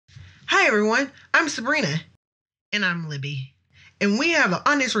Hi everyone, I'm Sabrina. And I'm Libby. And we have an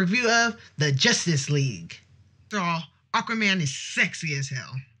honest review of the Justice League. After all, Aquaman is sexy as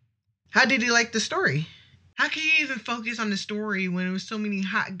hell. How did you like the story? How can you even focus on the story when there was so many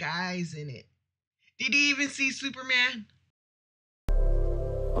hot guys in it? Did you even see Superman?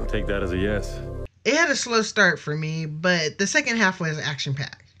 I'll take that as a yes. It had a slow start for me, but the second half was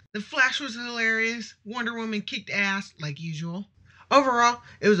action-packed. The Flash was hilarious. Wonder Woman kicked ass like usual. Overall,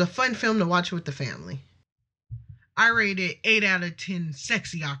 it was a fun film to watch with the family. I rated 8 out of 10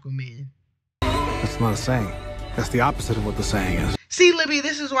 sexy Aquaman. That's not a saying. That's the opposite of what the saying is. See, Libby,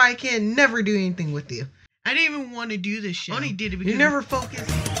 this is why I can never do anything with you. I didn't even want to do this show. I only did it because you never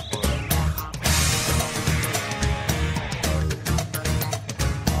focused.